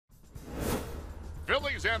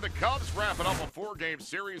Phillies and the Cubs wrapping up a 4-game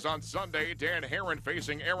series on Sunday. Dan Herron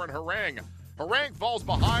facing Aaron Harang. Harang falls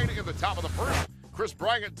behind in the top of the first. Chris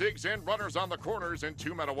Bryant digs in, runners on the corners and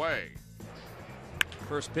 2 men away.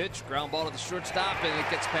 First pitch, ground ball to the shortstop, and it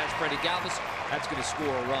gets past Freddie Galvis. That's going to score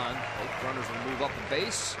a run. Both runners will move up the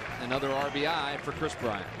base. Another RBI for Chris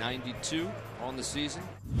Bryant. 92 on the season.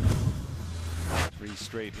 3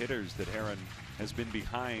 straight hitters that Aaron has been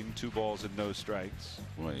behind. 2 balls and no strikes.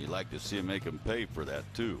 Well, you like to see him make him pay for that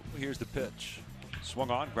too. Here's the pitch.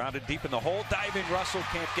 Swung on, grounded deep in the hole. Diving Russell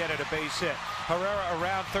can't get it. A base hit. Herrera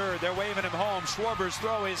around third. They're waving him home. Schwarber's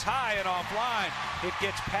throw is high and offline. It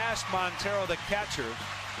gets past Montero, the catcher.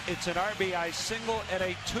 It's an RBI single and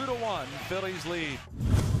a 2-1 Phillies lead.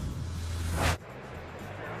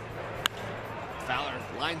 Fowler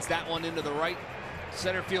lines that one into the right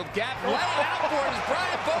center field gap. Way out for it is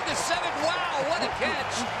Brian Bogasevic. Wow, what a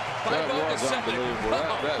catch by Bogasevic.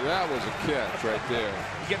 That was a catch right there.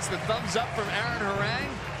 He gets the thumbs up from Aaron Harang.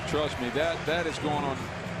 Trust me, that is going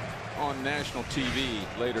on national TV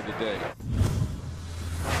later today.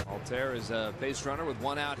 Altherr is a base runner with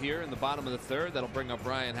 1 out here in the bottom of the 3rd. That'll bring up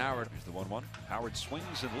Ryan Howard. Here's the 1-1. Howard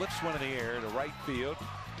swings and lifts one in the air to right field.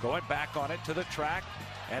 Going back on it to the track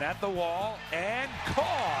and at the wall and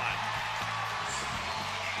caught.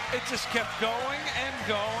 It just kept going and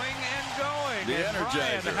going and going. The and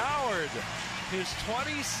Energizer. Ryan Howard, his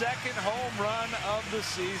 22nd home run of the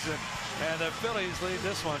season. And the Phillies lead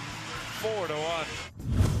this one 4-1.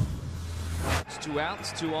 It's 2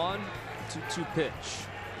 outs, 2 on, 2-2 pitch.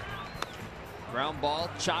 Ground ball,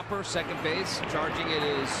 chopper, second base. Charging it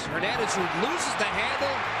is Hernandez, who loses the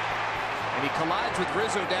handle. And he collides with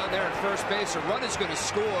Rizzo down there at first base. A run is going to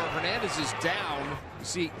score. Hernandez is down. You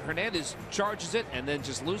see, Hernandez charges it and then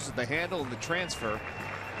just loses the handle and the transfer.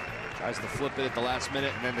 Tries to flip it at the last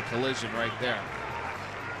minute and then the collision right there.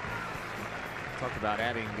 Talk about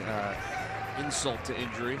adding insult to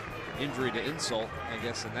injury. Injury to insult, I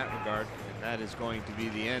guess, in that regard. And that is going to be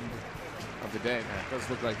the end of the day. Now, it does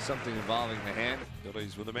look like something involving the hand.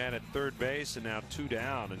 Phillies with a man at third base and now 2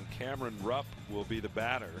 down. And Cameron Rupp will be the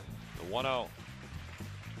batter. The 1-0.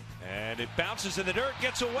 And it bounces in the dirt,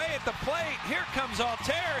 gets away at the plate. Here comes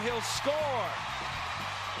Altherr. He'll score.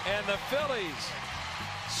 And the Phillies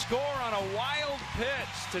score on a wild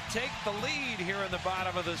pitch to take the lead here in the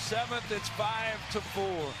bottom of the 7th. It's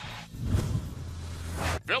 5-4.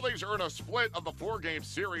 Phillies earn a split of the 4-game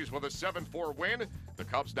series with a 7-4 win. The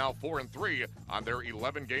Cubs now 4-3 on their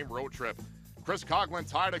 11-game road trip. Chris Coghlan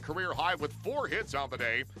tied a career high with 4 hits on the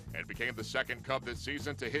day and became the 2nd Cub this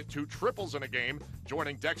season to hit 2 triples in a game,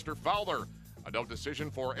 joining Dexter Fowler. A no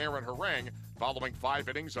decision for Aaron Harang following 5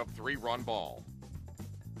 innings of 3-run ball.